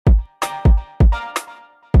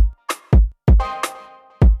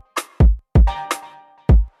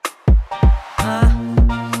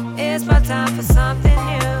for something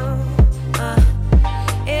new.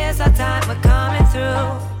 It's our time, we're coming through.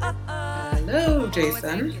 Hello,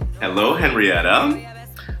 Jason. Hello, Henrietta.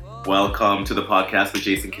 Welcome to the podcast with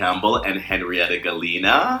Jason Campbell and Henrietta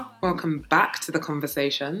Galina. Welcome back to the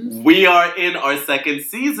conversations. We are in our second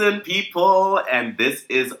season, people, and this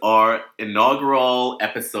is our inaugural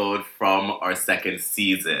episode from our second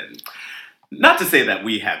season. Not to say that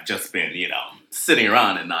we have just been, sitting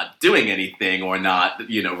around and not doing anything or not,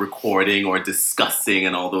 recording or discussing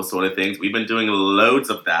and all those sort of things. We've been doing loads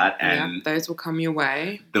of that. And those will come your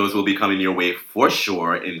way. Those will be coming your way for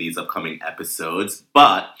sure in these upcoming episodes.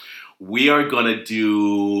 But we are going to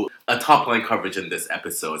do a top-line coverage in this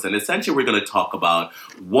episode. And essentially, we're going to talk about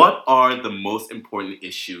what are the most important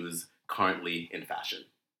issues currently in fashion.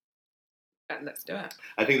 Let's do it.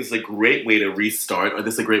 I think this is a great way to restart, or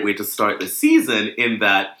this is a great way to start the season in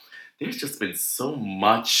that there's just been so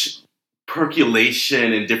much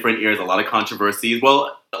percolation in different eras, a lot of controversies.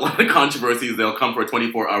 Well, a lot of controversies, they'll come for a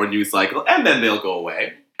 24-hour news cycle, and then they'll go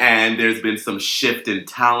away. And there's been some shift in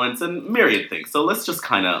talents and myriad things. So let's just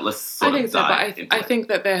dive into it. I think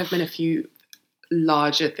that there have been a few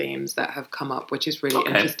larger themes that have come up, which is really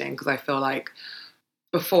interesting, because I feel like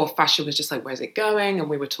before, fashion was just like, where's it going? And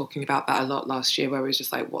we were talking about that a lot last year, where it was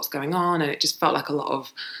just like, what's going on? And it just felt like a lot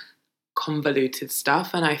of convoluted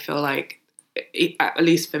stuff. And I feel like, at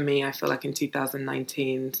least for me, I feel like in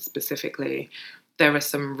 2019 specifically, there are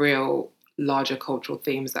some real larger cultural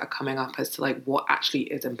themes that are coming up as to like what actually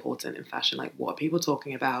is important in fashion. Like, what are people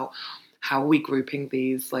talking about? How are we grouping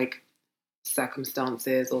these like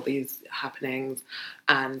circumstances or these happenings,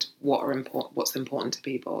 and what's important to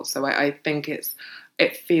people? So I think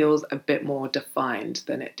it feels a bit more defined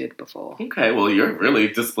than it did before. Okay, well, you're really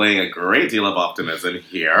displaying a great deal of optimism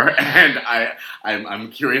here, and I'm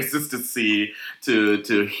curious just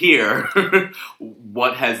to hear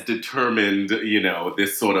what has determined,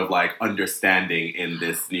 this sort of like understanding in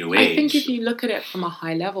this new age. I think if you look at it from a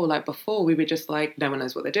high level, like before, we were just like, no one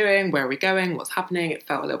knows what they're doing, where are we going, what's happening? It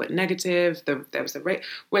felt a little bit negative. There was a rate.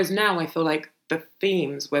 Whereas now, I feel like the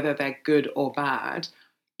themes, whether they're good or bad,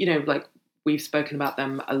 like, we've spoken about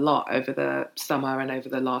them a lot over the summer and over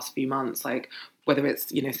the last few months, like whether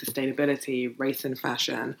it's, sustainability, race and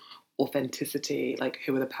fashion, authenticity, like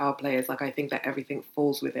who are the power players. Like, I think that everything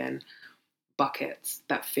falls within buckets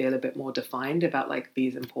that feel a bit more defined about like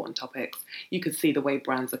these important topics. You could see the way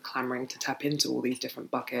brands are clamoring to tap into all these different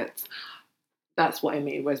buckets. That's what I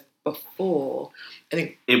mean. Whereas before, I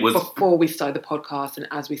think before we started the podcast, and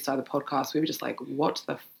as we started the podcast, we were just like, what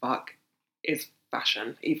the fuck is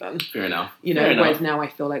fashion even? Fair enough. Whereas now I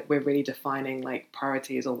feel like we're really defining like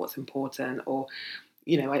priorities or what's important, or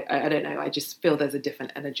I don't know, I just feel there's a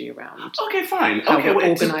different energy around. Okay, fine. How we're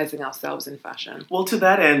organising ourselves in fashion. Well, to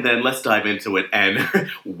that end, then let's dive into it. And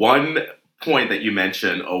one point that you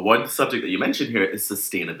mentioned, or one subject that you mentioned here, is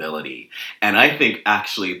sustainability. And I think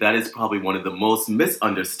actually that is probably one of the most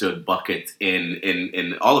misunderstood buckets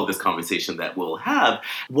in all of this conversation that we'll have.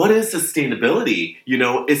 What is sustainability?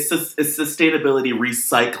 Is sustainability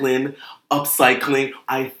recycling, upcycling?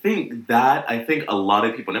 I think a lot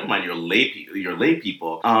of people, never mind your lay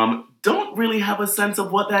people, don't really have a sense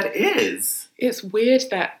of what that is. It's weird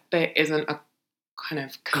that there isn't a kind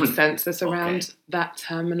of consensus around that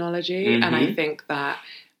terminology. Mm-hmm. And I think that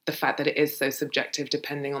the fact that it is so subjective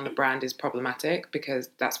depending on the brand is problematic, because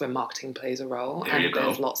that's where marketing plays a role.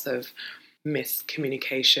 There's lots of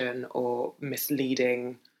miscommunication or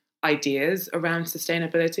misleading ideas around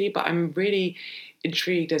sustainability. But I'm really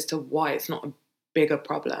intrigued as to why it's not a bigger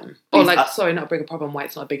problem. Or not a bigger problem, why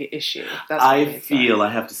it's not a bigger issue. I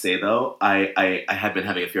have to say though, I have been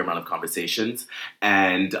having a fair amount of conversations,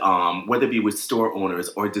 and whether it be with store owners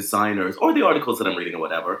or designers or the articles that I'm reading or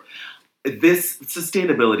whatever, this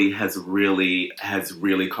sustainability has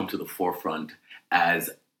really come to the forefront as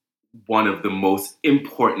one of the most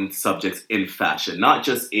important subjects in fashion, not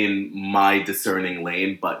just in my discerning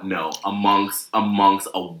lane, but amongst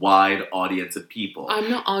a wide audience of people. I'm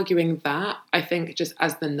not arguing that. I think just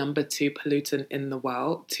as the number 2 pollutant in the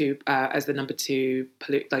world, as the number 2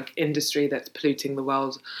 industry that's polluting the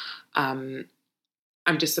world, I'm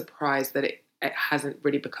just surprised that it hasn't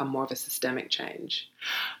really become more of a systemic change.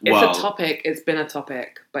 It's a topic, it's been a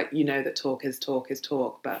topic, but that talk is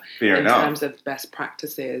talk. But in terms of best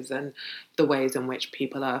practices and the ways in which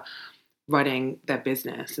people are running their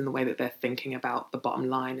business, and the way that they're thinking about the bottom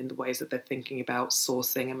line, and the ways that they're thinking about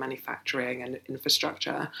sourcing and manufacturing and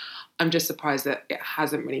infrastructure, I'm just surprised that it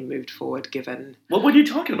hasn't really moved forward given... Well, what are you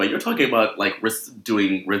talking about? You're talking about like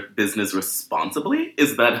doing business responsibly?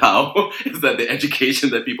 Is that how? Is that the education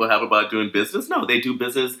that people have about doing business? No, they do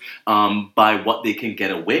business by what they can get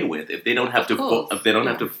away with. If they don't have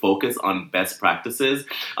have to focus on best practices,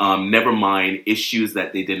 never mind issues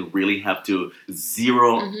that they didn't really have to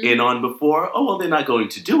zero in on before. Oh well, they're not going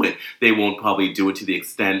to do it. They won't probably do it to the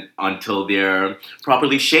extent until they're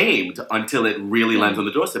properly shamed, until it really lands on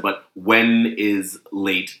the doorstep. But when is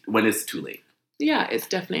late? When is too late? Yeah, it's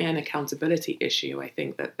definitely an accountability issue. I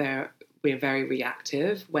think that we're very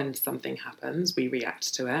reactive. When something happens, we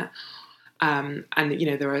react to it. And,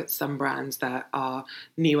 there are some brands that are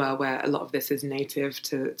newer where a lot of this is native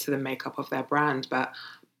to the makeup of their brand. But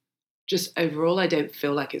just overall, I don't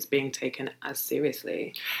feel like it's being taken as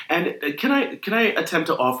seriously. And can I attempt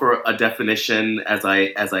to offer a definition as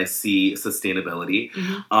I see sustainability?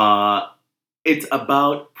 It's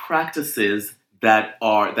about practices that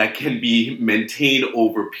can be maintained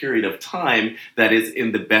over a period of time that is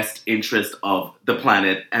in the best interest of the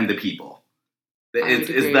planet and the people.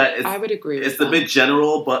 I would agree with that. It's a bit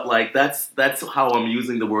general, but like that's how I'm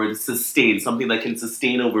using the word sustain, something that can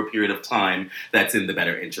sustain over a period of time that's in the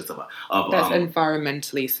better interest of that's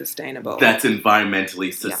environmentally sustainable. That's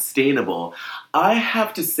environmentally sustainable. Yeah. I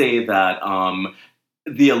have to say that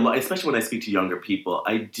especially when I speak to younger people,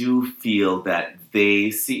 I do feel that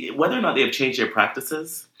they see whether or not they have changed their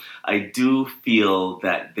practices. I do feel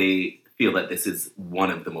that they feel that this is one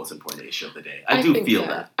of the most important issues of the day. I do feel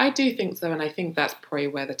that. I do think so, and I think that's probably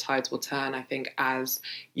where the tides will turn. I think as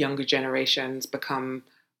younger generations become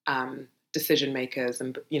decision makers,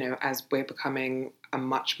 and as we're becoming a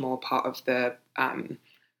much more part of the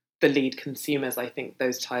lead consumers, I think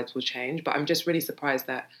those tides will change. But I'm just really surprised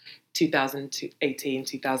that 2018,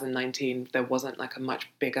 2019, there wasn't like a much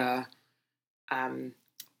bigger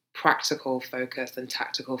practical focus and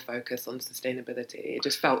tactical focus on sustainability. It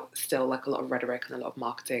just felt still like a lot of rhetoric and a lot of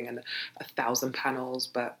marketing and 1,000 panels,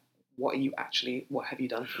 but what have you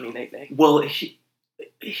done for me lately? Well,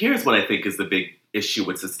 here's what I think is the big issue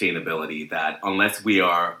with sustainability, that unless we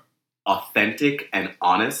are authentic and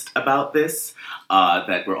honest about this,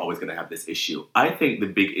 that we're always going to have this issue. I think the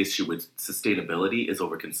big issue with sustainability is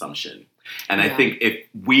overconsumption. And I think if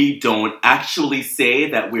we don't actually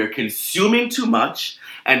say that we're consuming too much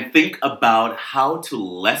and think about how to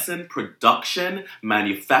lessen production,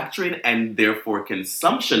 manufacturing, and therefore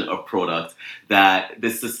consumption of products, that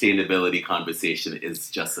this sustainability conversation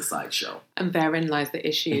is just a sideshow. And therein lies the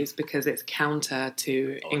issues, because it's counter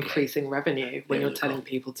to increasing revenue when you're telling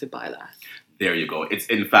people to buy less. There you go. It's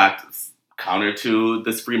in fact counter to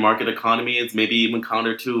this free market economy. It's maybe even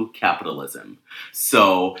counter to capitalism.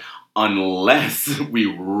 So unless we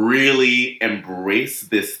really embrace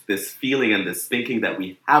this feeling and this thinking that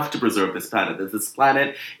we have to preserve this planet, that this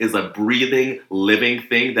planet is a breathing, living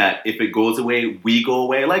thing, that if it goes away, we go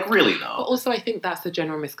away, like really though. But also I think that's a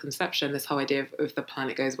general misconception, this whole idea of if the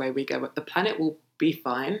planet goes away, we go away. The planet will be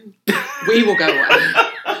fine. We will go away.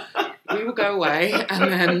 We will go away,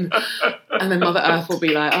 and then Mother Earth will be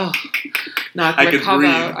like, oh, no, I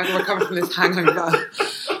can recover from this hangover.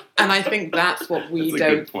 And I think that's what we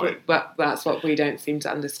that's what we don't seem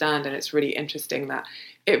to understand. And it's really interesting that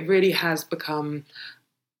it really has become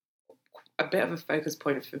a bit of a focus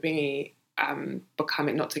point for me,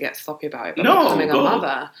 becoming, not to get sloppy about it, but becoming a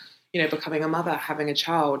mother. Becoming a mother, having a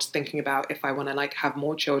child, thinking about if I want to like have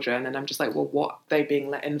more children, and I'm just like, well, what are they being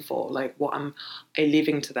let in for? Like, what am I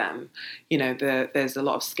leaving to them? There's a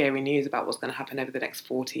lot of scary news about what's going to happen over the next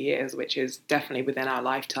 40 years, which is definitely within our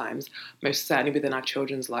lifetimes, most certainly within our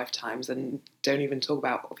children's lifetimes, and don't even talk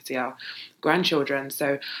about obviously our grandchildren.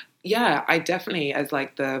 So yeah, I definitely, as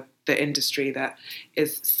like the industry that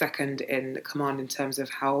is second in command in terms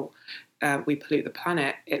of how we pollute the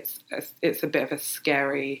planet, it's a bit of a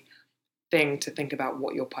scary thing to think about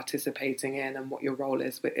what you're participating in and what your role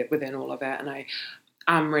is within all of it. And I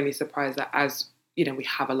am really surprised that as we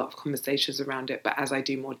have a lot of conversations around it, but as I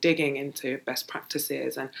do more digging into best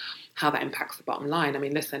practices and how that impacts the bottom line, I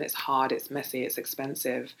mean, listen, it's hard, it's messy, it's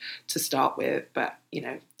expensive to start with, but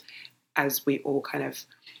as we all kind of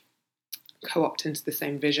co-opt into the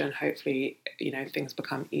same vision, hopefully things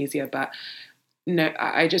become easier. But no,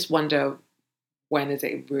 I just wonder, when is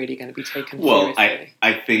it really going to be taken seriously?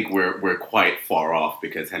 I think we're quite far off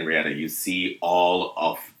because, Henrietta, you see all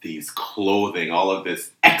of these clothing, all of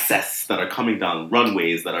this excess that are coming down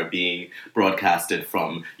runways that are being broadcasted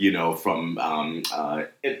from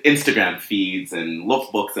Instagram feeds and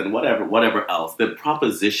lookbooks and whatever else. The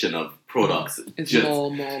proposition of products It's just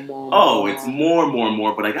more. Oh, it's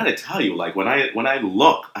more. But I gotta tell you, like when I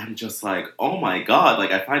look, I'm just like, oh my god!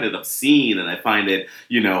 Like I find it obscene, and I find it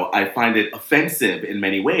offensive in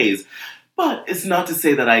many ways. But it's not to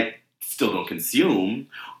say that I still don't consume.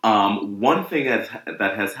 One thing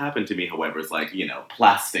that has happened to me, however, is like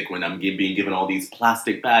plastic. When I'm being given all these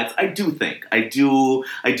plastic bags, I do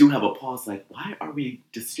have a pause. Like, why are we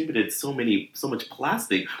distributed so much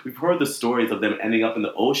plastic? We've heard the stories of them ending up in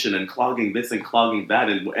the ocean and clogging this and clogging that,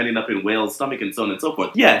 and ending up in whales' stomach and so on and so forth.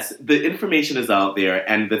 Yes, the information is out there,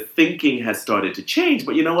 and the thinking has started to change.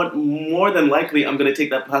 But you know what? More than likely, I'm going to take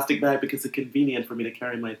that plastic bag because it's convenient for me to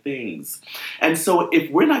carry my things. And so, if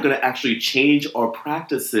we're not going to actually change our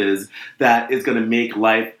practices, that is going to make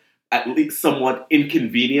life at least somewhat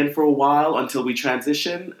inconvenient for a while until we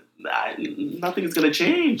transition, nothing is going to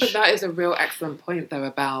change. But that is a real excellent point, though,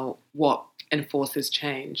 about what enforces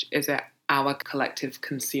change. Is it our collective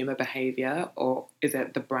consumer behaviour, or is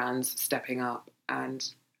it the brands stepping up and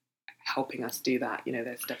helping us do that?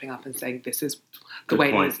 They're stepping up and saying, this is the way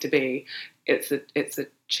it needs to be. It's a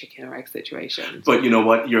chicken or egg situation. But you know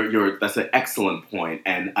what? That's an excellent point.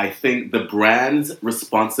 And I think the brand's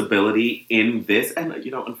responsibility in this, and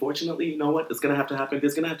unfortunately, you know what? It's going to have to happen.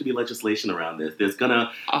 There's going to have to be legislation around this. There's going to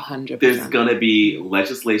 100%. There's going to be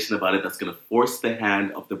legislation about it that's going to force the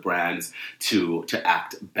hand of the brands to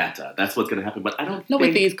act better. That's what's going to happen. But I don't Not think...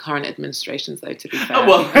 with these current administrations, though, to be fair.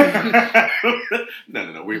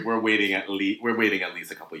 No. We're waiting at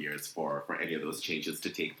least a couple of years for any of those changes to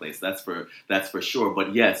take place. That's for sure.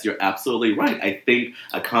 But yes, you're absolutely right. I think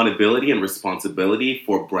accountability and responsibility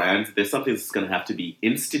for brands, there's something that's going to have to be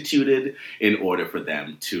instituted in order for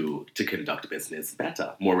them to conduct business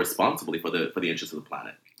better, more responsibly for the interests of the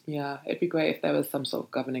planet. Yeah, it'd be great if there was some sort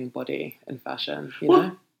of governing body in fashion,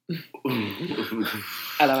 know?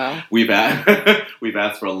 LOL. We've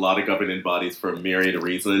asked for a lot of governing bodies for a myriad of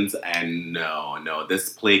reasons, and no, this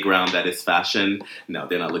playground that is fashion, no,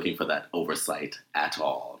 they're not looking for that oversight at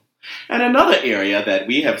all. And another area that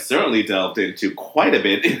we have certainly delved into quite a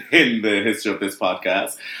bit in the history of this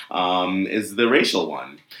podcast is the racial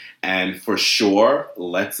one. And for sure,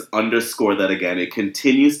 let's underscore that again. It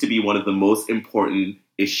continues to be one of the most important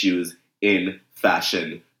issues in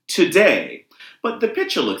fashion today. But the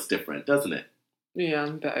picture looks different, doesn't it? Yeah, I'm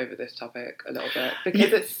a bit over this topic a little bit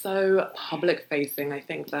because it's so public facing. I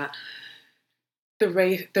think that the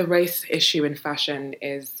race issue in fashion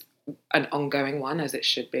is an ongoing one, as it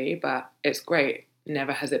should be, but it's great.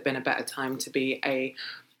 Never has it been a better time to be a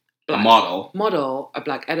black model, a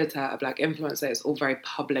black editor, a black influencer. It's all very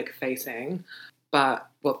public facing. But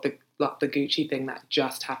the Gucci thing that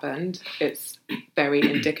just happened, it's very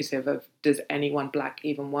indicative of, does anyone black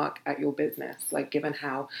even work at your business? Like, given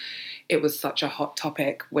how it was such a hot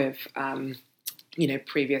topic with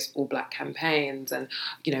previous all black campaigns and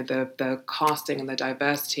the casting and the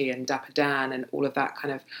diversity and Dapper Dan and all of that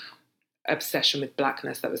kind of obsession with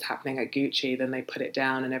blackness that was happening at Gucci. Then they put it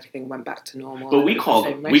down and everything went back to normal. But we called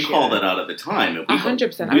that out at the time.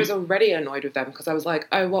 100%. I was already annoyed with them because I was like,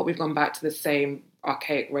 oh, what, we've gone back to the same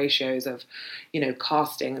archaic ratios of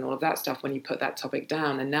casting and all of that stuff when you put that topic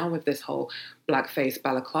down. And now with this whole blackface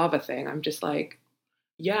balaclava thing, I'm just like,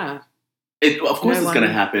 yeah. Of course it's going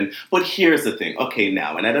to happen. But here's the thing. Okay,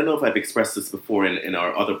 now, and I don't know if I've expressed this before in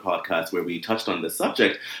our other podcasts where we touched on this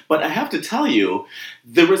subject, but I have to tell you,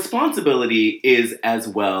 the responsibility is as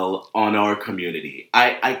well on our community.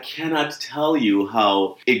 I cannot tell you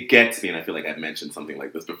how it gets me, and I feel like I've mentioned something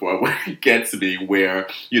like this before, where it gets me where,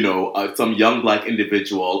 some young black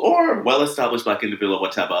individual or well-established black individual,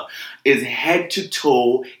 whatever, is head to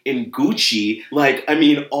toe in Gucci,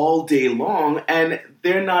 all day long, and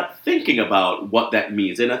they're not thinking about what that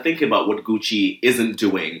means. They're not thinking about what Gucci isn't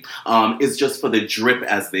doing. It's just for the drip,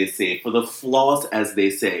 as they say, for the floss, as they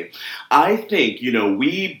say. I think,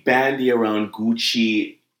 we bandy around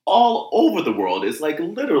Gucci all over the world. It's like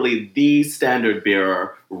literally the standard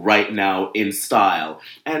bearer right now in style.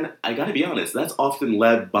 And I gotta be honest, that's often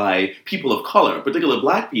led by people of color, particularly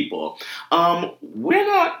black people. We're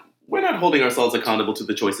not holding ourselves accountable to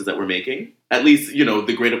the choices that we're making. At least,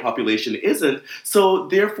 the greater population isn't. So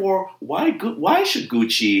therefore, why should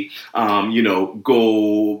Gucci,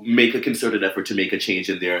 go make a concerted effort to make a change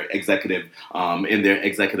in their executive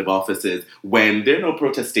offices when there are no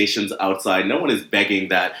protestations outside? No one is begging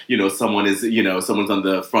that, someone's on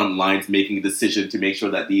the front lines making a decision to make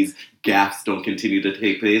sure that these gaffes don't continue to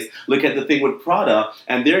take place. Look at the thing with Prada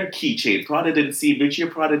and their keychain. Lucia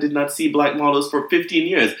Prada did not see black models for 15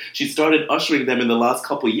 years. She started ushering them in the last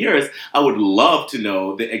couple of years. I would love to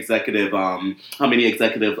know the executive, how many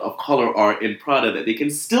executives of color are in Prada that they can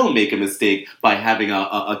still make a mistake by having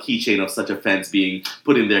a keychain of such offense being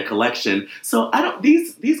put in their collection. So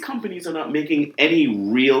these companies are not making any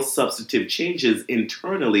real substantive changes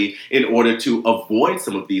internally in order to avoid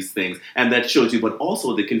some of these things. And that shows you, but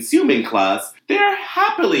also the consuming class, they're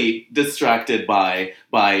happily distracted by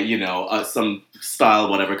some style,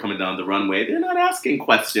 whatever, coming down the runway. They're not asking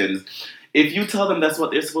questions. If you tell them that's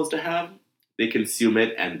what they're supposed to have, they consume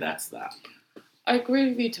it, and that's that. I agree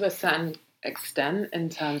with you to a certain extent in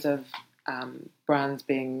terms of brands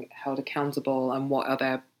being held accountable and what are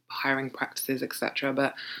their hiring practices, etc.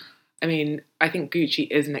 But I mean, I think Gucci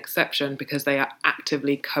is an exception because they are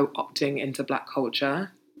actively co-opting into black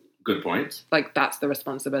culture. Good point. Like, that's the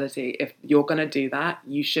responsibility. If you're going to do that,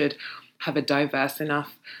 you should have a diverse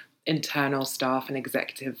enough internal staff and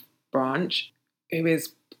executive branch who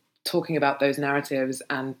is talking about those narratives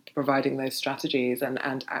and providing those strategies and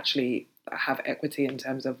actually have equity in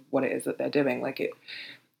terms of what it is that they're doing.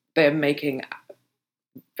 They're making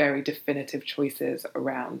very definitive choices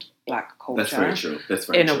around black culture. That's very true. That's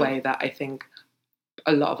very true. In a way that I think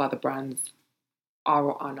a lot of other brands are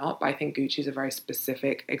or are not, but I think Gucci is a very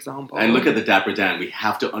specific example. And look at the Dapper Dan. We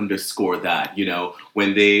have to underscore that.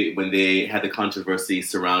 When they had the controversy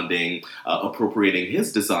surrounding appropriating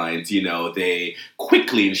his designs, they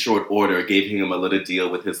quickly, in short order, gave him a little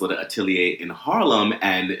deal with his little atelier in Harlem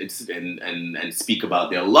and speak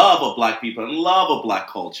about their love of black people and love of black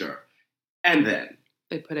culture. And then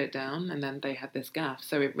they put it down, and then they had this gaffe.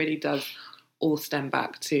 So it really does all stem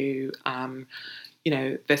back to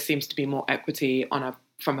there seems to be more equity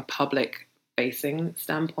from a public-facing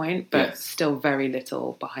standpoint, but still very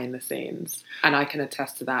little behind the scenes. And I can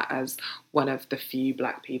attest to that as one of the few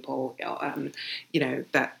black people,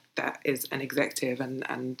 that is an executive,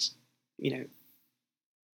 and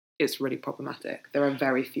it's really problematic. There are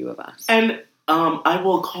very few of us. And I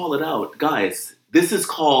will call it out, guys. This is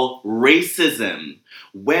called racism.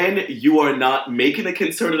 When you are not making a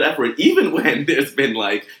concerted effort, even when there's been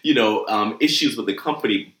issues with the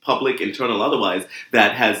company, public, internal, otherwise,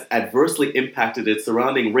 that has adversely impacted its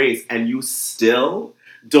surrounding race, and you still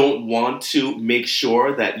don't want to make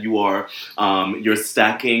sure that you're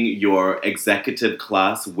stacking your executive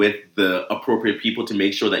class with the appropriate people to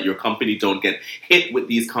make sure that your company don't get hit with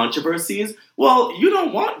these controversies, well, you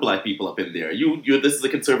don't want black people up in there. This is a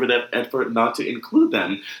conservative effort not to include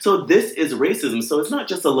them. So this is racism. So it's not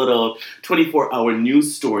just a little 24-hour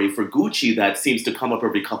news story for Gucci that seems to come up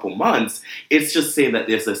every couple months. It's just saying that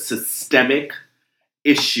there's a systemic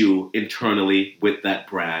issue internally with that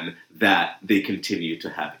brand, that they continue to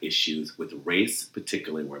have issues with race,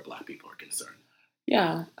 particularly where black people are concerned.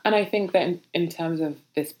 Yeah, and I think that in terms of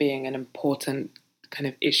this being an important kind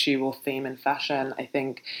of issue or theme in fashion, I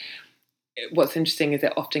think what's interesting is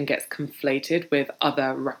it often gets conflated with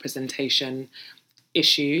other representation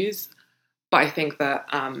issues. But I think that,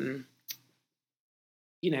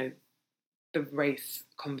 the race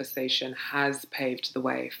conversation has paved the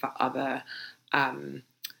way for other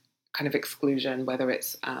kind of exclusion, whether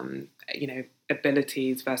it's,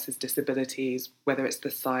 abilities versus disabilities, whether it's the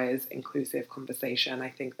size inclusive conversation. I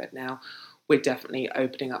think that now we're definitely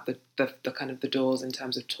opening up the kind of the doors in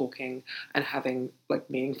terms of talking and having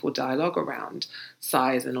meaningful dialogue around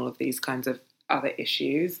size and all of these kinds of other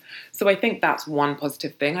issues. So I think that's one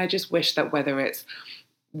positive thing. I just wish that whether it's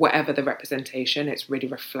whatever the representation, it's really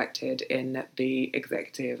reflected in the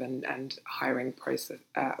executive and hiring process,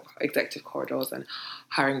 executive corridors and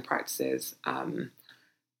hiring practices,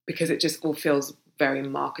 because it just all feels very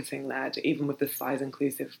marketing led, even with the size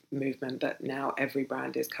inclusive movement that now every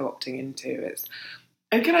brand is co-opting into.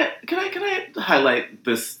 And can I highlight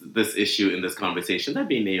this issue in this conversation? That'd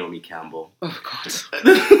be Naomi Campbell. Oh God.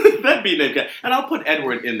 That'd be Naomi Campbell. And I'll put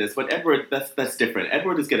Edward in this, but Edward, that's different.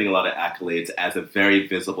 Edward is getting a lot of accolades as a very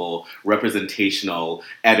visible, representational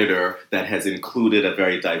editor that has included a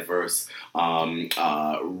very diverse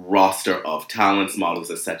roster of talents,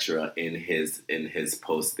 models, etc. in his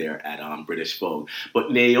post there at British Vogue.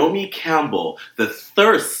 But Naomi Campbell, the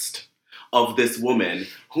thirst of this woman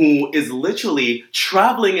who is literally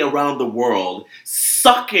traveling around the world,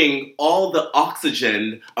 sucking all the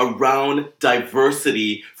oxygen around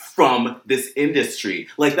diversity from this industry.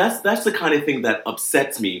 That's the kind of thing that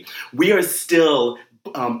upsets me. We are still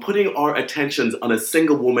putting our attentions on a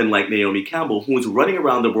single woman like Naomi Campbell, who's running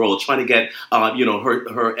around the world trying to get,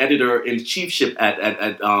 her editor-in-chiefship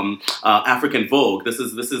at African Vogue. This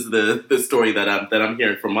is the story that I'm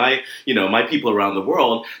hearing from my people around the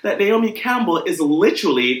world. That Naomi Campbell is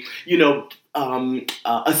literally,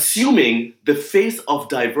 assuming the face of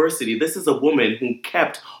diversity. This is a woman who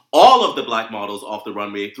kept all of the black models off the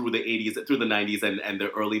runway through the 80s, through the 90s, and the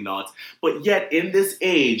early noughts. But yet, in this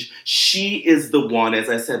age, she is the one, as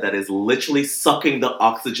I said, that is literally sucking the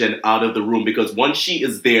oxygen out of the room, because once she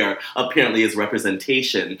is there, apparently is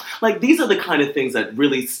representation. Like, these are the kind of things that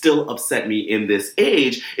really still upset me in this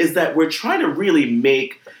age, is that we're trying to really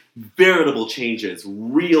make veritable changes,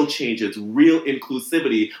 real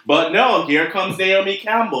inclusivity. But no, here comes Naomi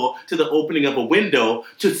Campbell to the opening of a window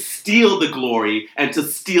to steal the glory and to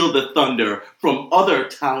steal the thunder from other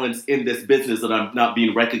talents in this business that are not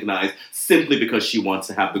being recognized simply because she wants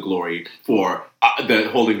to have the glory for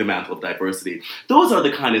holding the mantle of diversity. Those are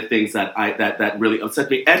the kind of things that really upset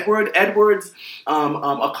me. Edward's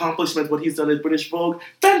accomplishments, what he's done at British Vogue,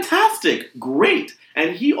 fantastic, great.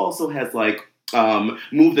 And he also has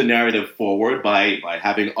move the narrative forward by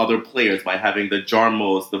having other players, by having the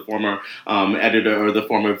Jarmos, the former editor or the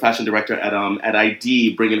former fashion director at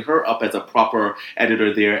ID, bringing her up as a proper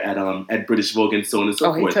editor there at British Vogue and so on and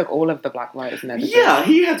so forth. Oh, he took all of the black writers and editors. Yeah,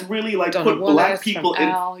 he has really Donna put Wallace black people in.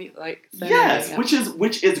 Al, Yes, yeah.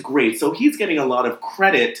 which is great. So he's getting a lot of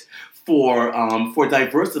credit for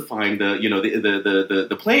diversifying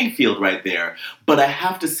the playing field right there. But I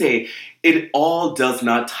have to say, it all does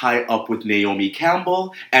not tie up with Naomi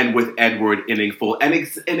Campbell and with Edward Inningfold, and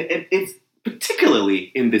it's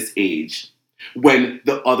particularly in this age when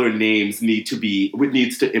the other names needs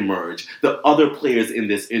to emerge. The other players in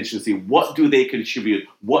this industry, what do they contribute?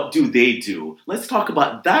 What do they do? Let's talk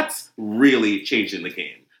about that's really changing the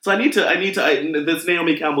game. So I need to this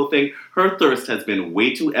Naomi Campbell thing, her thirst has been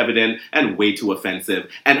way too evident and way too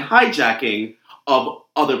offensive and hijacking of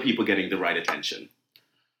other people getting the right attention.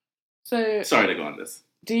 So sorry to go on this.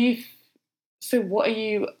 So what are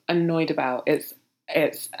you annoyed about? It's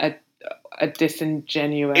a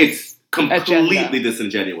disingenuous. It's completely agenda.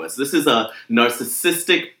 Disingenuous. This is a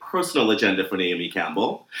narcissistic personal agenda for Naomi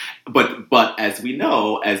Campbell, but as we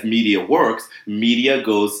know, as media works, media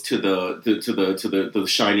goes to the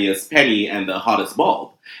shiniest penny and the hottest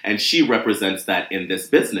bulb, and she represents that in this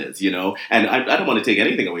business, And I don't want to take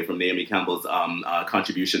anything away from Naomi Campbell's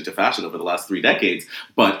contribution to fashion over the last 3 decades,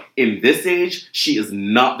 but in this age, she is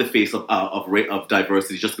not the face of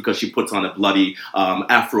diversity just because she puts on a bloody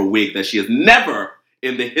Afro wig that she has never,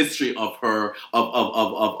 in the history of her,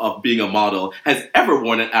 of being a model, has ever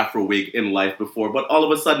worn an Afro wig in life before. But all of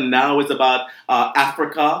a sudden now it's about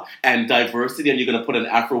Africa and diversity, and you're going to put an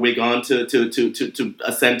Afro wig on to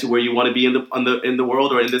ascend to where you want to be in the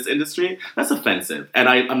world or in this industry. That's offensive, and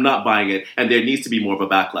I'm not buying it. And there needs to be more of a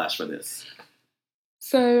backlash for this.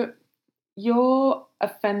 So you're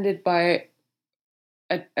offended by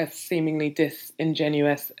a seemingly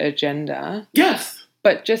disingenuous agenda? Yes.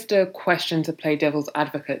 But just a question to play devil's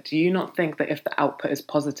advocate. Do you not think that if the output is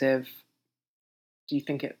positive, do you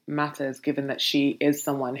think it matters, given that she is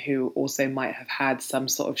someone who also might have had some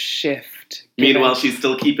sort of shift? Meanwhile, she's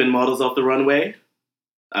still keeping models off the runway?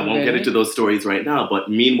 I won't get into those stories right now, but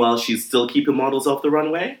meanwhile, she's still keeping models off the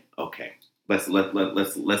runway? Okay, let's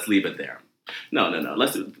leave it there. No.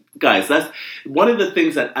 Guys, that's one of the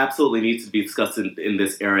things that absolutely needs to be discussed in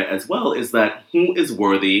this era as well, is that who is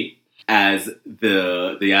worthy as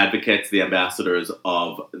the advocates, the ambassadors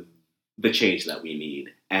of the change that we need.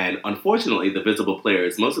 And unfortunately, the visible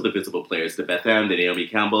players, most of the visible players, the Beth Ann, the Naomi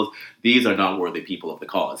Campbells, these are not worthy people of the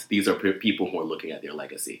cause. These are people who are looking at their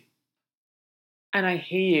legacy. And I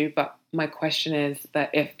hear you, but my question is that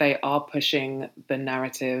if they are pushing the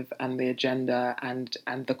narrative and the agenda and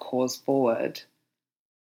the cause forward,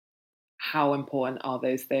 how important are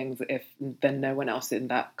those things if then no one else in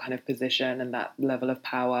that kind of position and that level of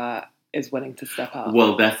power is willing to step up?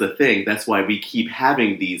 Well, that's the thing. That's why we keep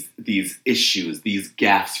having these issues, these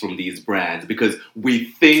gaffes from these brands, because we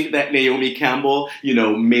think that Naomi Campbell,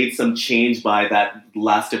 made some change by that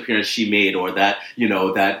last appearance she made, or that,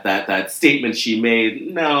 that statement she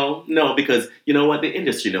made. No, because you know what? The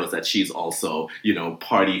industry knows that she's also,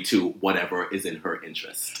 party to whatever is in her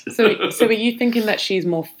interest. So are you thinking that she's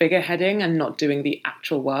more figureheading and not doing the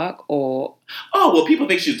actual work, or? Oh, well, people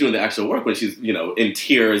think she's doing the actual work when she's, in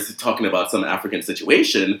tears talking about some African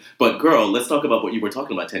situation. But girl, let's talk about what you were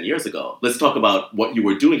talking about 10 years ago. Let's talk about what you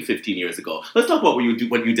were doing 15 years ago. Let's talk about what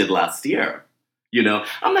you did last year.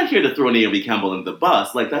 I'm not here to throw Naomi Campbell in the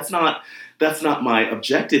bus. Like, that's not my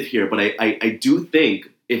objective here. But I do think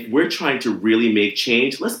if we're trying to really make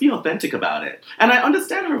change, let's be authentic about it. And I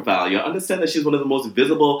understand her value. I understand that she's one of the most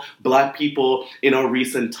visible Black people in our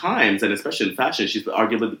recent times, and especially in fashion, she's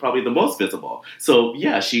arguably probably the most visible. So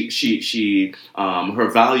yeah, she her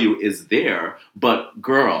value is there. But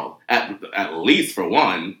girl, at least for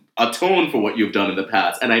one, atone for what you've done in the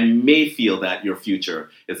past, and I may feel that your future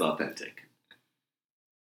is authentic.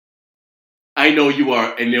 I know you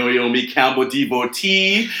are a Naomi Campbell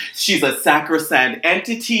devotee. She's a sacrosanct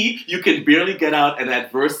entity. You can barely get out an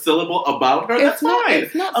adverse syllable about her. That's fine.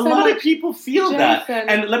 It's not A so lot of much people feel that. Jason-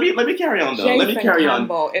 And let me carry on though. Let me Jason carry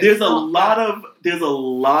Campbell. on. It's There's not a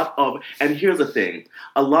lot of, and here's the thing.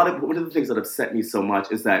 One of the things that upset me so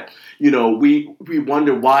much is that, we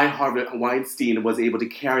wonder why Harvey Weinstein was able to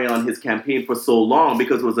carry on his campaign for so long,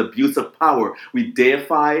 because it was abuse of power. We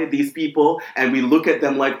deify these people and we look at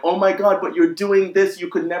them like, oh my God, but you're doing this, you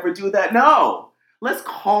could never do that. No! Let's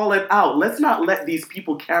call it out. Let's not let these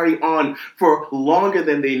people carry on for longer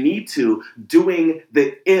than they need to, doing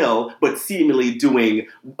the ill, but seemingly doing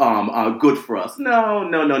good for us. No.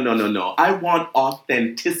 I want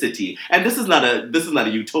authenticity, and this is not a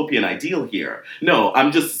utopian ideal here. No,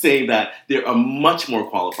 I'm just saying that there are much more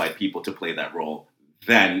qualified people to play that role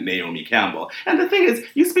than Naomi Campbell. And the thing is,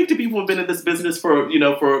 you speak to people who've been in this business for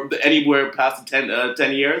anywhere past 10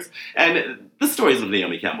 years, and the stories of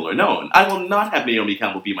Naomi Campbell are known. I will not have Naomi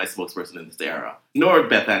Campbell be my spokesperson in this era, nor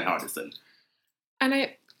Beth Ann Hardison. And you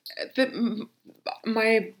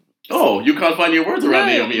can't find your words around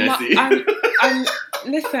Naomi, I see.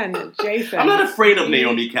 Listen, Jason. I'm not afraid of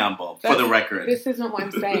Naomi Campbell, for the record. This isn't what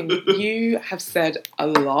I'm saying. You have said a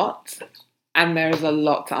lot, and there is a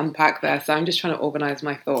lot to unpack there. So I'm just trying to organize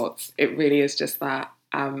my thoughts. It really is just that.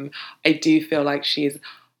 I do feel like she's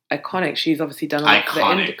iconic. She's obviously done a lot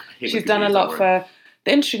she's done a lot for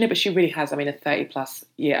the industry, but she really has. I mean, a 30 plus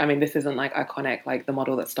year. I mean, this isn't like iconic. Like the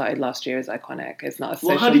model that started last year is iconic. It's not a social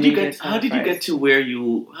Well, how did you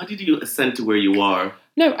ascend to where you are?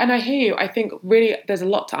 No, and I hear you. I think really there's a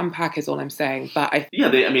lot to unpack is all I'm saying. But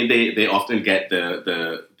they often get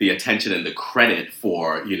the attention and the credit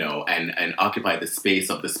for, and occupy the space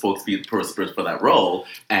of the spokesperson for that role,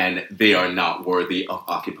 and they are not worthy of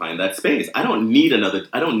occupying that space. I don't need a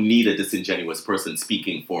disingenuous person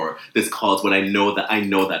speaking for this cause when I know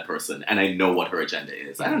that person and I know what her agenda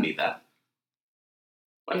is. I don't need that.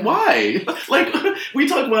 Yeah. Why? Like, we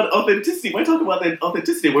talk about authenticity. Why talk about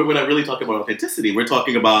authenticity? We're not really talking about authenticity. We're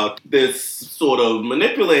talking about this sort of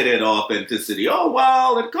manipulated authenticity. Oh,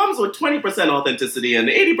 well, it comes with 20% authenticity and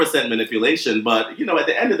 80% manipulation. But, at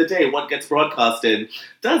the end of the day, what gets broadcasted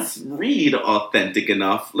does read authentic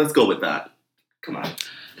enough. Let's go with that. Come on.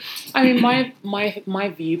 I mean, my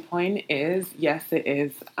viewpoint is, yes, it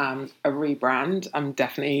is a rebrand. I'm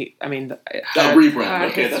definitely, I mean,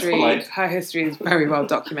 her history is very well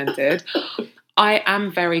documented. I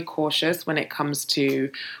am very cautious when it comes to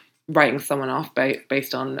writing someone off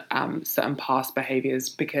based on certain past behaviours,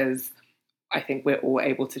 because I think we're all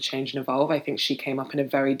able to change and evolve. I think she came up in a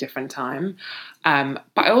very different time. But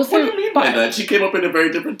I also... What do you mean by that? She came up in a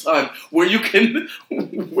very different time where you can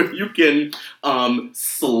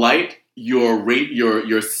slight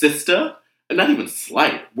your sister, and not even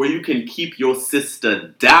slight, where you can keep your sister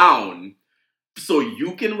down so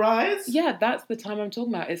you can rise? Yeah, that's the time I'm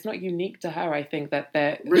talking about. It's not unique to her. I think that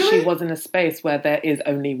Really? she was in a space where there is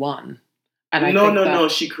only one. And No.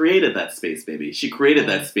 She created that space, baby. She created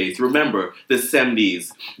that space. Remember, the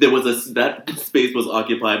 70s, that space was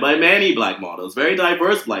occupied by many Black models, very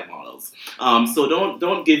diverse Black models. So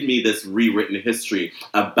don't give me this rewritten history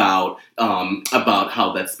about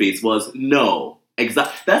how that space was. No.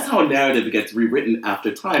 Exactly. That's how a narrative gets rewritten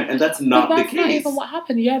after time, and that's not the case. That's not even what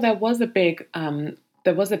happened. Yeah, there was a big. Why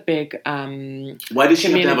did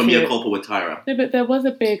she have to have a mea culpa with Tyra? No, but there was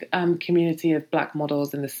a big community of Black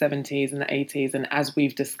models in the 70s and the 80s, and as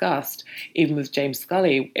we've discussed, even with James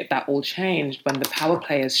Scully, that all changed when the power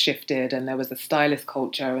players shifted, and there was a stylist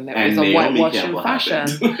culture, and there was a whitewash in fashion.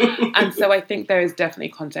 And so I think there is definitely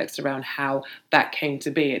context around how that came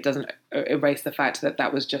to be. It doesn't erase the fact that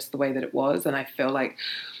that was just the way that it was, and I feel like,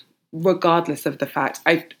 regardless of the fact,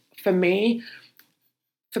 for me,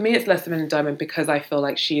 it's less of an indictment because I feel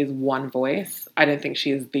like she is one voice. I don't think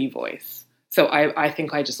she is the voice. So I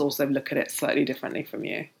think I just also look at it slightly differently from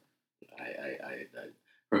you.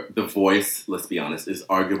 The voice, let's be honest, is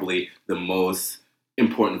arguably the most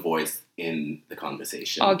important voice in the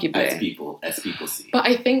conversation. Arguably. As people see. But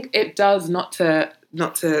I think it does, not to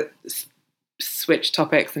switch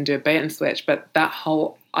topics and do a bait and switch, but that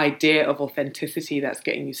whole idea of authenticity that's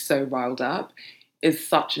getting you so riled up is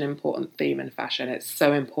such an important theme in fashion. It's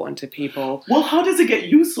so important to people. Well, how does it get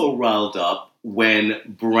you so riled up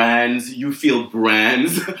when you feel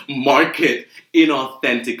brands market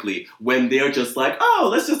inauthentically, when they're just like, oh,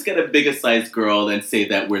 let's just get a bigger size girl and say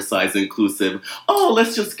that we're size inclusive. Oh,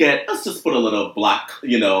 let's just put a little black,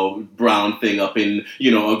 brown thing up in,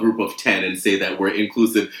 a group of 10 and say that we're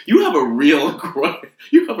inclusive. You have a real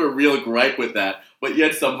gripe with that, but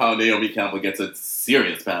yet somehow Naomi Campbell gets a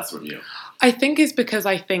serious pass from you. I think it's because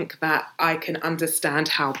I think that I can understand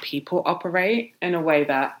how people operate in a way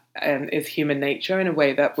that is human nature, in a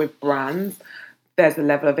way that with brands, there's a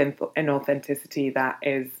level of inauthenticity that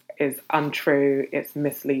is untrue, it's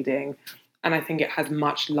misleading, and I think it has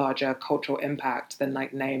much larger cultural impact than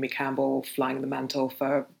like Naomi Campbell flying the mantle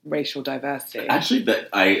for racial diversity. Actually,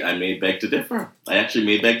 I may beg to differ. That's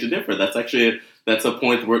a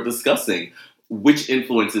point worth discussing. Which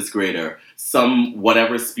influence is greater?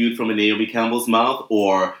 Whatever spewed from a Naomi Campbell's mouth,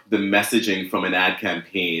 or the messaging from an ad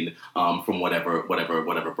campaign from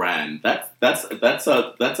whatever brand? That's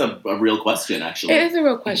a real question, actually. It is a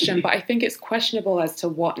real question, but I think it's questionable as to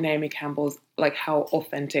what Naomi Campbell's, like how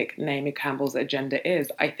authentic Naomi Campbell's agenda is.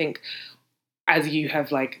 I think, as you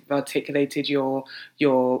have like articulated your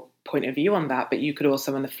point of view on that, but you could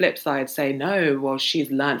also on the flip side say, no, well,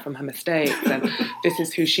 she's learned from her mistakes and this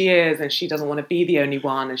is who she is and she doesn't want to be the only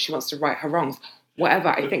one and she wants to right her wrongs. Whatever.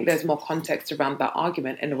 I think there's more context around that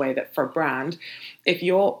argument in a way that for a brand, if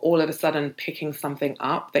you're all of a sudden picking something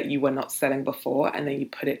up that you were not selling before and then you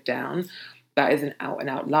put it down, that is an out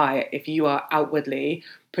and out lie. If you are outwardly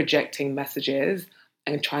projecting messages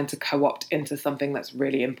and trying to co-opt into something that's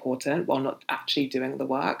really important while not actually doing the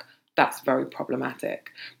work, that's very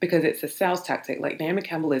problematic because it's a sales tactic. Like Naomi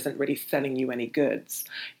Campbell isn't really selling you any goods,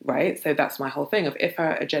 right? So that's my whole thing of if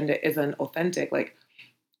her agenda isn't authentic, like,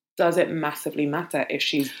 does it massively matter if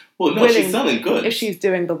she's she's selling goods, if she's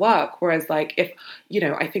doing the work? Whereas like if,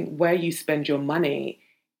 I think where you spend your money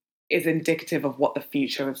is indicative of what the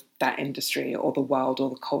future of that industry or the world or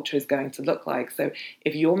the culture is going to look like. So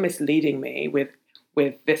if you're misleading me with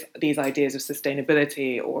these ideas of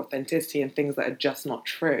sustainability or authenticity and things that are just not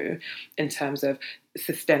true in terms of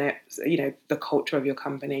systemic, the culture of your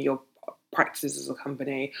company, your practices as a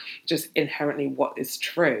company, just inherently what is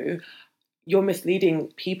true, you're misleading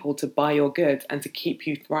people to buy your goods and to keep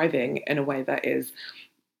you thriving in a way that is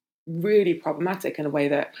really problematic, in a way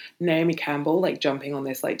that Naomi Campbell, like jumping on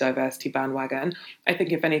this like diversity bandwagon, I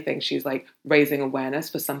think if anything, she's like raising awareness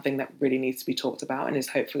for something that really needs to be talked about and is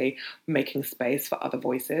hopefully making space for other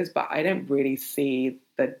voices. But I don't really see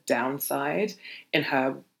the downside in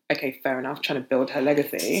her, okay, fair enough, trying to build her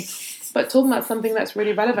legacy, but talking about something that's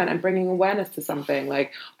really relevant and bringing awareness to something.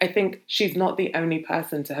 Like, I think she's not the only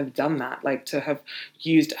person to have done that, like to have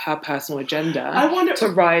used her personal agenda to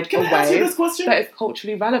ride a wave that is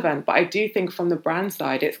culturally relevant. But I do think from the brand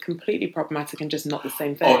side, it's completely problematic and just not the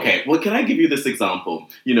same thing. Okay, well, can I give you this example?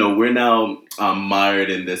 We're now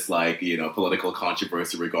mired in this political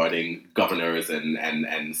controversy regarding governors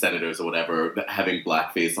and senators or whatever having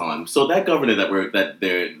blackface on. So that governor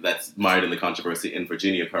that's mired in the controversy in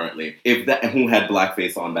Virginia currently, who had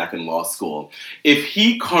blackface on back in law school, if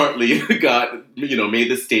he currently made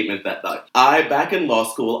the statement that back in law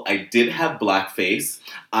school, I did have blackface.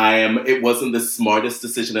 It wasn't the smartest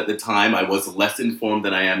decision at the time. I was less informed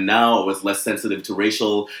than I am now. I was less sensitive to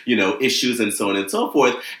racial, issues and so on and so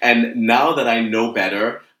forth. And now that I know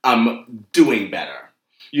better, I'm doing better.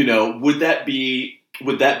 Would that be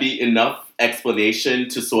enough explanation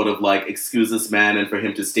to sort of like excuse this man and for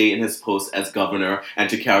him to stay in his post as governor and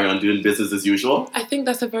to carry on doing business as usual? I think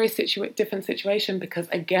that's a very different situation because,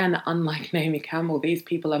 again, unlike Naomi Campbell, these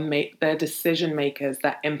people they're decision makers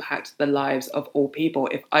that impact the lives of all people.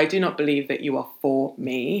 If I do not believe that you are for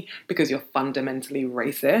me because you're fundamentally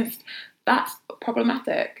racist, that's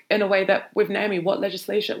problematic in a way that with Naomi, what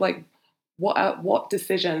legislation, like what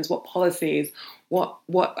decisions, what policies, what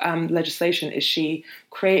legislation is she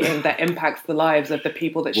creating that impacts the lives of the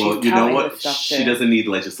people that she's telling this stuff to? She doesn't need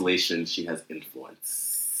legislation. She has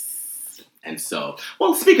influence. And so,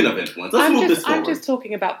 well, speaking of influence, let's move this forward. I'm just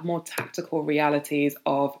talking about more tactical realities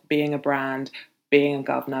of being a brand, being a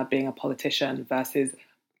governor, being a politician versus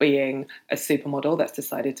being a supermodel that's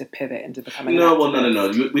decided to pivot into becoming No.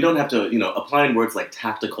 We don't have to, applying words like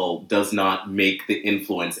tactical does not make the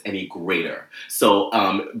influence any greater. So,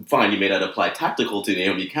 fine, you may not apply tactical to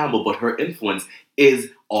Naomi Campbell, but her influence is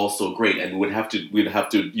also great. And we'd have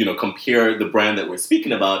to, compare the brand that we're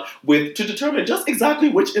speaking about to determine just exactly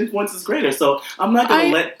which influence is greater. So I'm not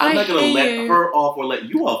going to let her off or let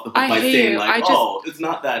you off the hook by saying it's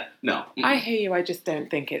not that. No. I hear you. I just don't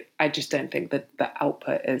think that the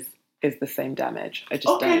output is is the same damage. I just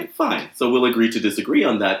Okay, don't. fine. So we'll agree to disagree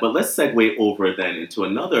on that. But let's segue over then into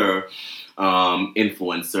another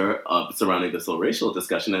influencer surrounding this whole racial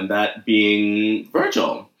discussion, and that being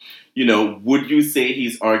Virgil. Would you say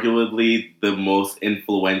he's arguably the most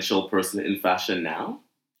influential person in fashion now?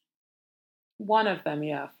 One of them,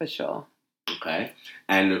 yeah, for sure. Okay.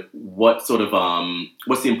 And what sort of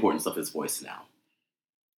what's the importance of his voice now?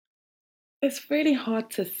 It's really hard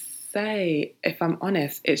to say, if I'm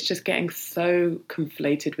honest. It's just getting so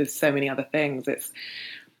conflated with so many other things.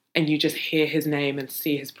 And you just hear his name and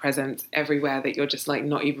see his presence everywhere that you're just like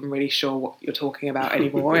not even really sure what you're talking about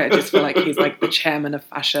anymore. I just feel like he's like the chairman of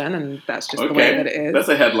fashion, and that's just the way that it is. That's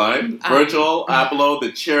a headline. Virgil Abloh,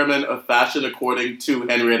 the chairman of fashion, according to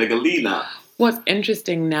Henrietta Galina. What's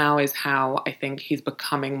interesting now is how I think he's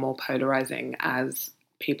becoming more polarizing as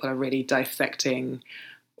people are really dissecting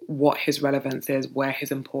what his relevance is, where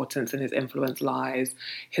his importance and his influence lies,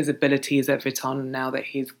 his abilities at Vuitton now that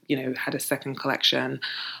he's, had a second collection.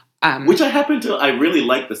 Which I really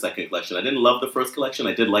liked the second collection. I didn't love the first collection.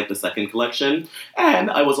 I did like the second collection.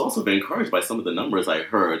 And I was also very encouraged by some of the numbers I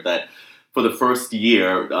heard that for the first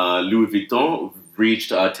year, Louis Vuitton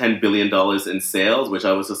reached $10 billion in sales, which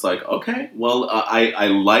I was just like, okay, well, I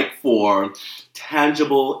like for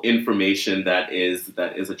tangible information that is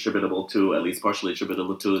attributable to, at least partially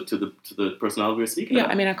attributable to the personality we're speaking about.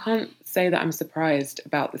 Yeah, I mean, I can't say that I'm surprised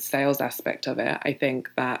about the sales aspect of it. I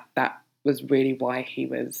think that was really why he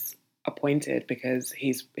was appointed, because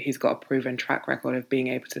he's got a proven track record of being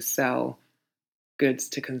able to sell goods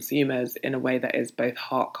to consumers in a way that is both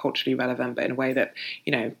culturally relevant, but in a way that,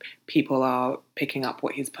 people are picking up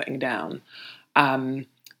what he's putting down.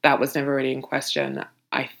 That was never really in question.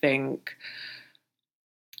 I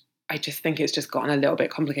just think it's just gotten a little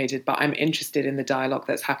bit complicated, but I'm interested in the dialogue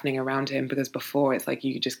that's happening around him, because before it's like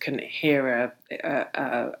you just couldn't hear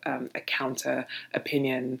a counter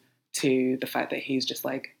opinion to the fact that he's just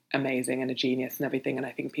like amazing and a genius and everything. And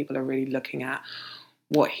I think people are really looking at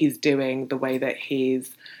what he's doing, the way that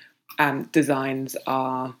his designs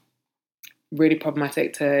are really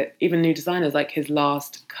problematic to even new designers. Like his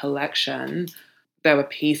last collection, there were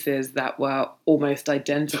pieces that were almost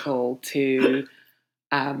identical to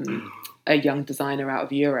a young designer out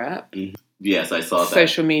of Europe. Yes, I saw that.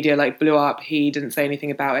 Social media blew up. He didn't say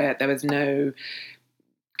anything about it. There was no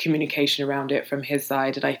communication around it from his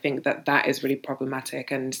side. And I think that is really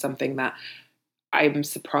problematic and something that I'm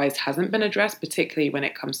surprised hasn't been addressed, particularly when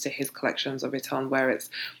it comes to his collections of Vuitton, where it's,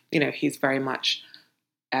 he's very much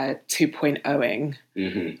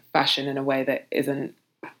 2.0ing fashion in a way that isn't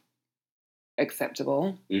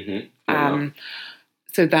acceptable. So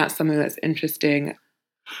that's something that's interesting.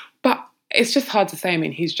 But it's just hard to say. I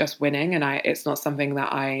mean, he's just winning, and it's not something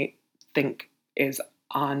that I think is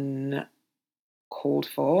uncalled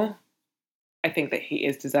for. I think that he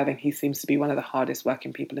is deserving. He seems to be one of the hardest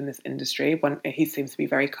working people in this industry. He seems to be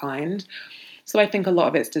very kind. So I think a lot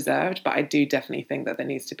of it's deserved, but I do definitely think that there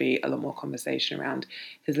needs to be a lot more conversation around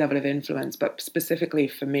his level of influence, but specifically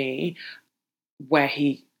for me, where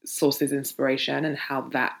he sources inspiration and how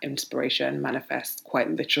that inspiration manifests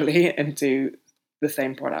quite literally into the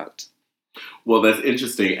same product. Well, that's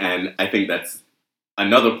interesting, and I think that's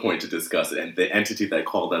another point to discuss, and the entity that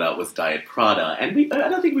called that out was Diet Prada. And I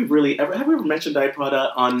don't think we've really have we ever mentioned Diet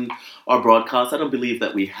Prada on our broadcast? I don't believe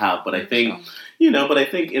that we have, but I think, but I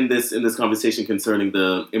think in this conversation concerning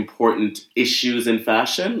the important issues in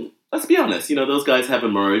fashion, let's be honest, those guys have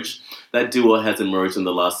emerged. That duo has emerged in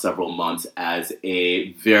the last several months as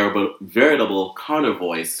a veritable counter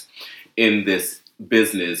voice in this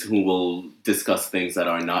business, who will discuss things that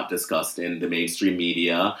are not discussed in the mainstream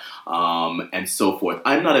media, and so forth.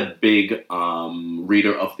 I'm not a big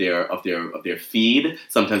reader of their feed.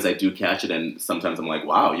 Sometimes I do catch it, and sometimes I'm like,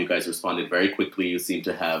 wow, you guys responded very quickly. You seem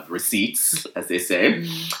to have receipts, as they say,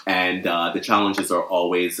 and the challenges are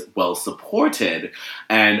always well supported.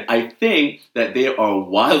 And I think that they are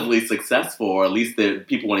wildly successful, or at least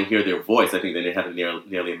people want to hear their voice. I think they have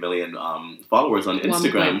nearly 1 million followers on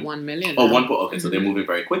Instagram. 1.1 million. Oh, okay, so they're moving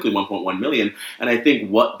very quickly, 1.1 million. And I think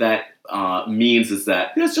what that means is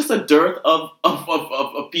that there's just a dearth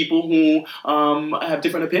of people who have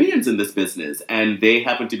different opinions in this business. And they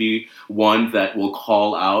happen to be one that will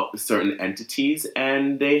call out certain entities,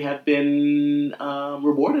 and they have been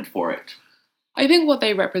rewarded for it. I think what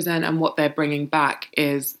they represent and what they're bringing back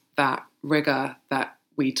is that rigor that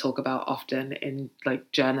we talk about often in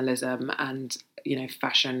journalism and,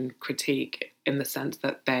 fashion critique, in the sense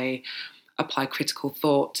that they apply critical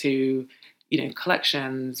thought to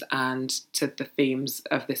collections and to the themes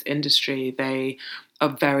of this industry, they are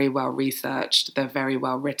very well researched, they're very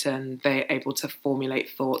well written, they're able to formulate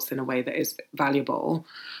thoughts in a way that is valuable.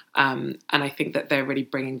 And I think that they're really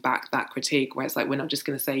bringing back that critique where it's like, we're not just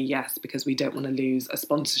going to say yes because we don't want to lose a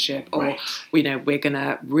sponsorship, or, Right. we're going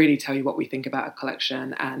to really tell you what we think about a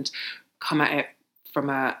collection and come at it from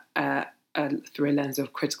through a lens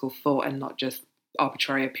of critical thought and not just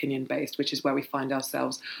arbitrary opinion based, which is where we find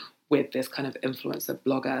ourselves with this kind of influencer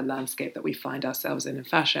blogger landscape that we find ourselves in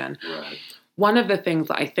fashion. Right. One of the things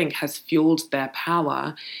that I think has fueled their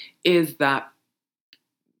power is that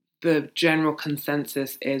the general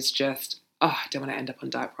consensus is just, I don't want to end up on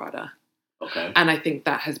Diet Prada. Okay. And I think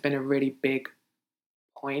that has been a really big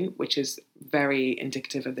point, which is very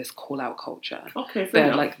indicative of this call-out culture. Okay, fair They're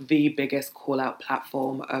enough. like the biggest call-out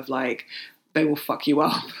platform of like, they will fuck you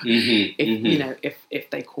up Mhm, if mhm. if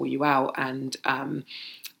they call you out, and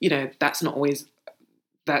that's not always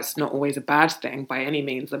a bad thing by any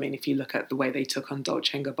means. I mean, if you look at the way they took on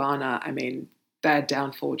Dolce & Gabbana, I mean, their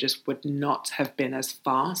downfall just would not have been as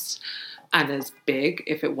fast and as big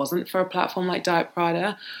if it wasn't for a platform like Diet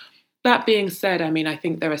Prada. That being said, I mean, I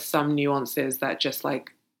think there are some nuances that just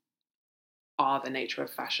like are the nature of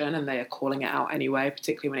fashion and they are calling it out anyway,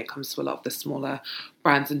 particularly when it comes to a lot of the smaller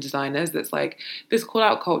brands and designers. That's like this call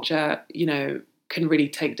out culture, can really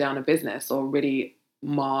take down a business or really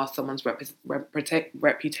mar someone's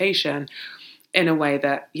reputation in a way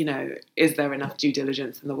that, is there enough due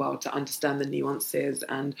diligence in the world to understand the nuances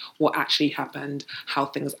and what actually happened, how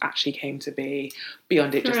things actually came to be,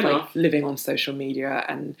 beyond it Fair just enough. like living on social media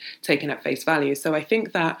and taking at face value. So I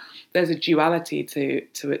think that there's a duality to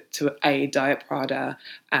a Diet Prada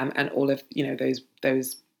and all of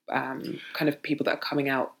those kind of people that are coming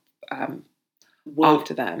out Well,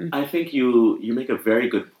 after them. I think you make a very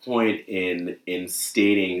good point in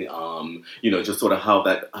stating, just sort of how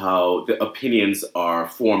the opinions are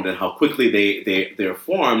formed and how quickly they're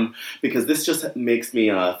formed, because this just makes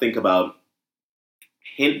me think about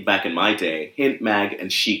Hint back in my day. Hint Mag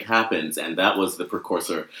and Chic Happens, and that was the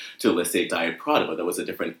precursor to, let's say, Diet Prada, but that was a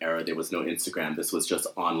different era. There was no Instagram. This was just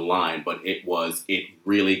online, but it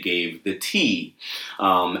really gave the tea,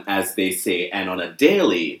 as they say, and on a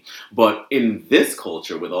daily. But in this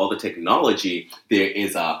culture, with all the technology, there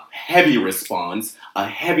is a heavy response,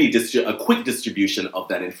 a quick distribution of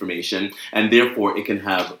that information, and therefore it can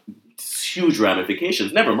have huge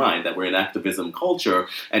ramifications. Never mind that we're an activism culture,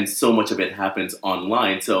 and so much of it happens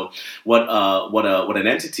online. So, what an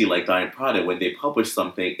entity like Diet Prada, when they publish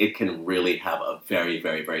something, it can really have a very,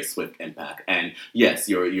 very, very swift impact. And yes,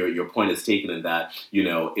 your point is taken in that,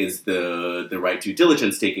 is the right due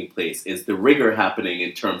diligence taking place? Is the rigor happening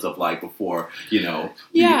in terms of like before,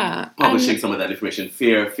 publishing some of that information?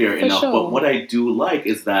 Fair enough. sure. But what I do like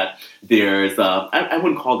is that there's I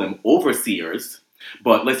wouldn't call them overseers,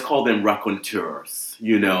 but let's call them raconteurs.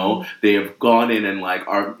 They have gone in and like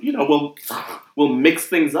we'll mix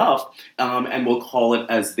things up, and we'll call it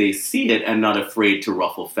as they see it, and not afraid to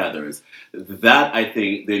ruffle feathers. That I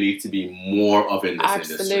think there needs to be more of in this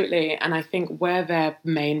industry. Absolutely. And I think where their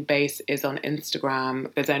main base is on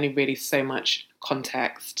Instagram, there's only really so much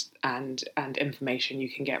context and information you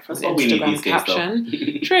can get from That's an all we need Instagram these days, caption.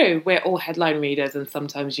 though. True, we're all headline readers, and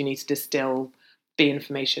sometimes you need to distill the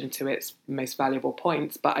information to its most valuable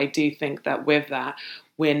points. But I do think that with that,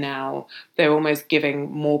 they're almost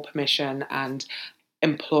giving more permission and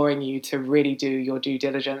imploring you to really do your due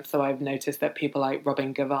diligence. So I've noticed that people like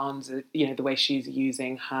Robin Givens, the way she's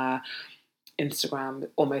using her Instagram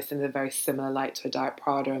almost in a very similar light to a Diet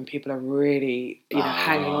Prada, and people are really,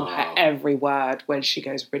 hanging on her every word when she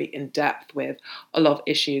goes really in depth with a lot of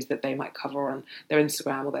issues that they might cover on their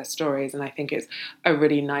Instagram or their stories. And I think it's a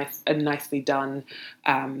really nicely done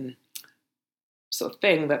sort of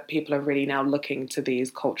thing that people are really now looking to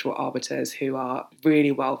these cultural arbiters who are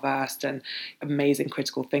really well versed and amazing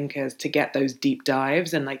critical thinkers to get those deep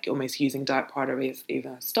dives, and like almost using Diet Prada as either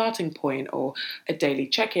a starting point or a daily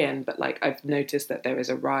check-in. But like I've noticed that there is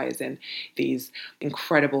a rise in these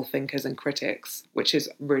incredible thinkers and critics, which is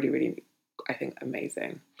really, really, I think,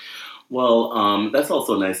 amazing. Well, that's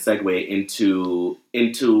also a nice segue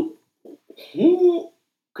into who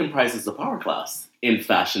comprises the power class in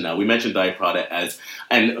fashion now. We mentioned Diet Prada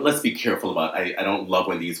and let's be careful about, I don't love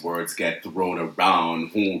when these words get thrown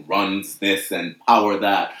around, who runs this and power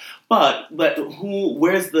that, but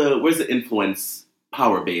where's the influence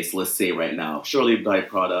power base, let's say right now. Surely Guy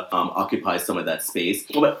Prada occupies some of that space.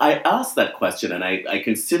 But I ask that question, and I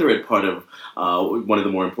consider it part of one of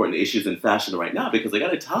the more important issues in fashion right now, because I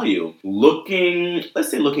got to tell you, let's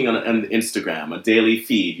say looking on Instagram, a daily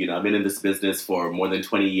feed, I've been in this business for more than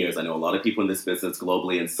 20 years. I know a lot of people in this business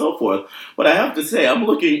globally and so forth, but I have to say, I'm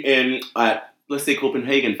looking in at, let's say,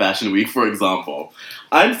 Copenhagen Fashion Week, for example.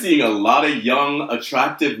 I'm seeing a lot of young,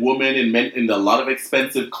 attractive women in a lot of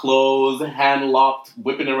expensive clothes, hand-locked,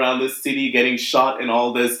 whipping around this city, getting shot in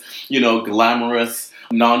all this, glamorous,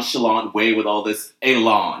 nonchalant way with all this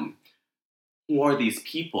elan. Who are these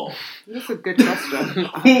people? That's a good question.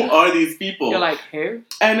 Who are these people? You're like, who?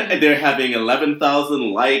 And they're having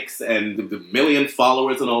 11,000 likes and the million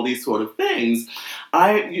followers and all these sort of things.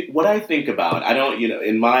 What I think about, I don't,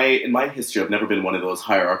 in my history, I've never been one of those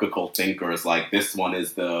hierarchical thinkers like this one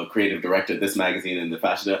is the creative director of this magazine and the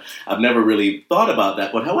fashion. I've never really thought about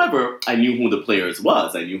that. But however, I knew who the players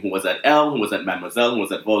was. I knew who was at Elle, who was at Mademoiselle, who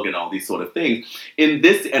was at Vogue and all these sort of things.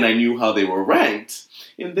 And I knew how they were ranked.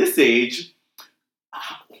 In this age,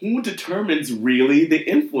 who determines really the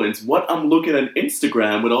influence? What I'm looking at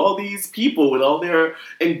Instagram with all these people, with all their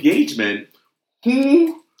engagement,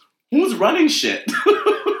 who's running shit?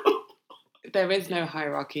 There is no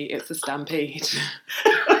hierarchy. It's a stampede.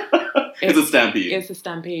 It's a stampede. It's a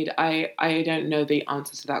stampede. I don't know the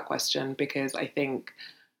answer to that question, because I think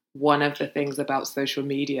one of the things about social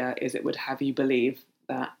media is it would have you believe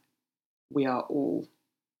that we are all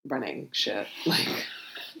running shit. Like,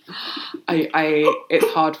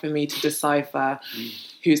 it's hard for me to decipher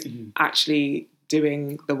who's actually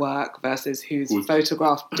doing the work versus who's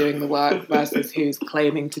photographed doing the work versus who's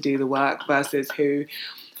claiming to do the work versus who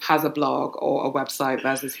has a blog or a website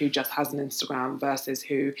versus who just has an Instagram versus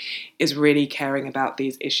who is really caring about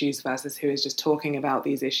these issues versus who is just talking about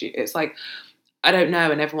these issues. It's like, I don't know,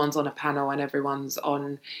 and everyone's on a panel and everyone's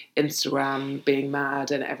on Instagram being mad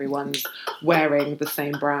and everyone's wearing the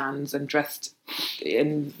same brands and dressed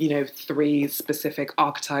in, 3 specific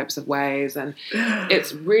archetypes of ways, and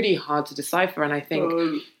it's really hard to decipher, and I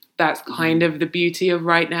think that's kind of the beauty of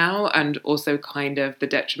right now and also kind of the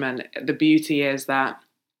detriment. The beauty is that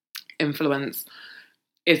influence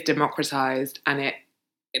is democratized and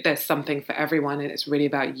there's something for everyone, and it's really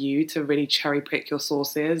about you to really cherry pick your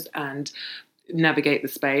sources and navigate the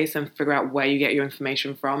space and figure out where you get your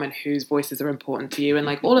information from and whose voices are important to you and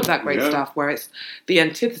like all of that great stuff, where it's the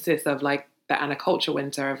antithesis of like the Anna Culture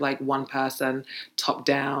winter of like one person, top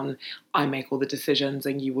down, I make all the decisions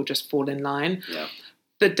and you will just fall in line. Yeah.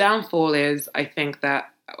 The downfall is, I think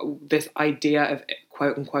that this idea of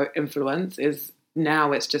quote unquote influence is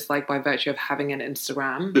now it's just like by virtue of having an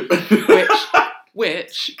Instagram,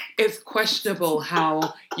 which is questionable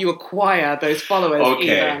how you acquire those followers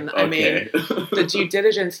even. I mean, the due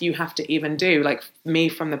diligence you have to even do, like me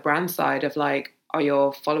from the brand side of like, are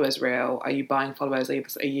your followers real? Are you buying followers?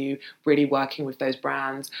 Are you really working with those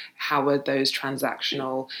brands? How are those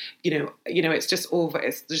transactional? It's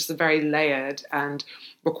just very layered and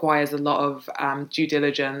requires a lot of due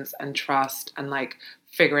diligence and trust and like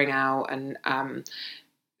figuring out and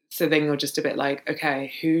so then you're just a bit like,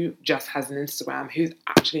 okay, who just has an Instagram? Who's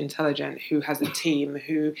actually intelligent? Who has a team?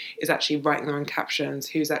 Who is actually writing their own captions?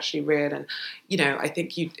 Who's actually real? And, I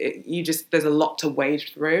think you just, there's a lot to wade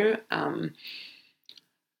through.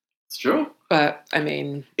 It's true. But, I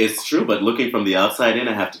mean... It's true, but looking from the outside in,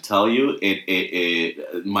 I have to tell you,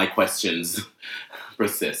 my questions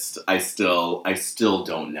persist. I still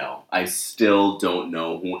don't know. I still don't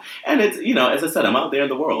know who. And it's, as I said, I'm out there in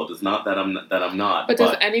the world. It's not that I'm not. But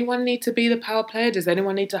does anyone need to be the power player? Does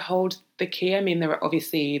anyone need to hold the key? I mean, there are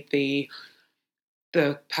obviously the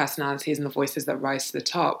personalities and the voices that rise to the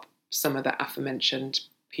top. Some of the aforementioned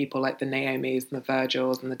people like the Naomis and the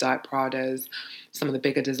Virgils and the Diet Pradas, some of the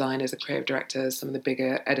bigger designers, the creative directors, some of the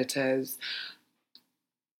bigger editors.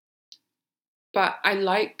 But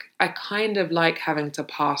I kind of like having to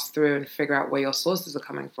pass through and figure out where your sources are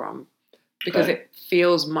coming from, because it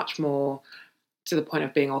feels much more to the point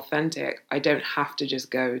of being authentic. I don't have to just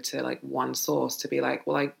go to like one source to be like,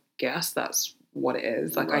 well, I guess that's what it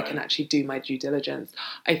is. Like I can actually do my due diligence.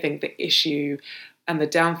 I think the issue and the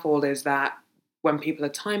downfall is that when people are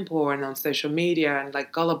time poor and on social media and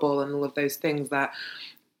like gullible and all of those things that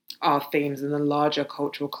are themes in the larger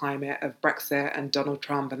cultural climate of Brexit and Donald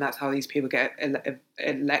Trump, and that's how these people get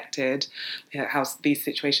elected, how these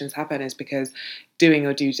situations happen, is because doing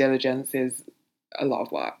your due diligence is a lot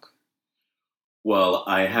of work. Well,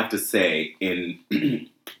 I have to say, in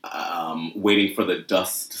waiting for the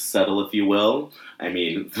dust to settle, if you will. I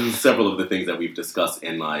mean, several of the things that we've discussed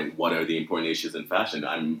in like what are the important issues in fashion,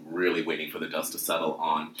 I'm really waiting for the dust to settle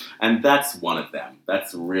on. And that's one of them.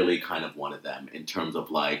 That's really kind of one of them in terms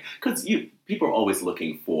of like, because people are always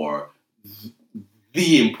looking for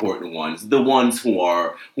the important ones, the ones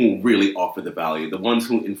who really offer the value, the ones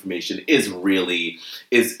who information is really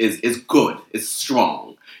is good, is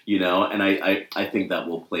strong, you know, and I think that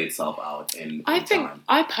will play itself out in time.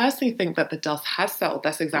 I personally think that the dust has settled.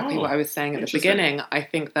 That's exactly what I was saying at the beginning. I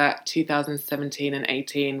think that 2017 and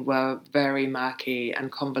 18 were very murky and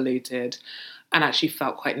convoluted and actually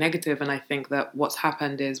felt quite negative. And I think that what's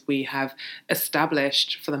happened is we have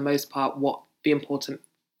established, for the most part, what the important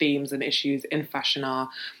themes and issues in fashion are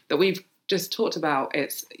that we've just talked about.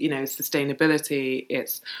 It's, you know, sustainability,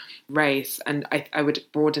 it's race, and I would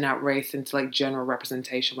broaden out race into like general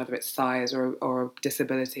representation, whether it's size or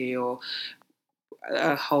disability or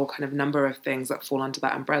a whole kind of number of things that fall under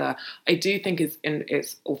that umbrella. I do think it's in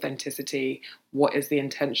its authenticity. What is the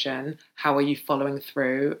intention? How are you following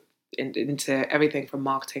through into everything from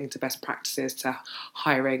marketing to best practices to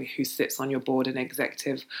hiring, who sits on your board and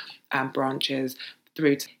executive branches,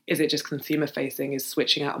 through to, is it just consumer facing? Is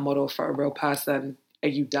switching out a model for a real person? Are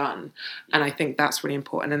you done? And I think that's really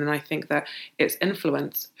important. And then I think that it's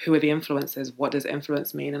influence. Who are the influencers? What does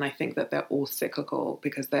influence mean? And I think that they're all cyclical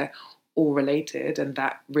because they're all related, and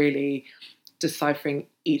that really deciphering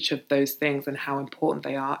each of those things and how important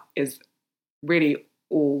they are is really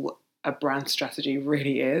all a brand strategy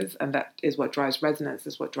really is, and that is what drives resonance,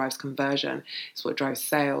 is what drives conversion, it's what drives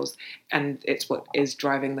sales, and it's what is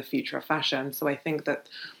driving the future of fashion. So I think that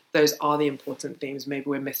those are the important themes. Maybe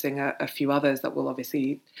we're missing a few others that we'll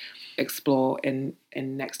obviously explore in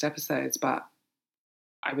next episodes, but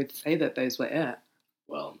I would say that those were it.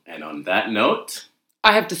 Well, and on that note,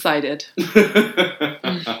 I have decided.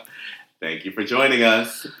 Thank you for joining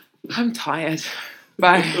us. I'm tired.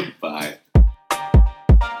 Bye. Bye.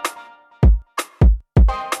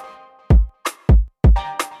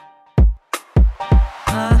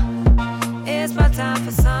 It's my time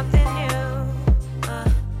for something.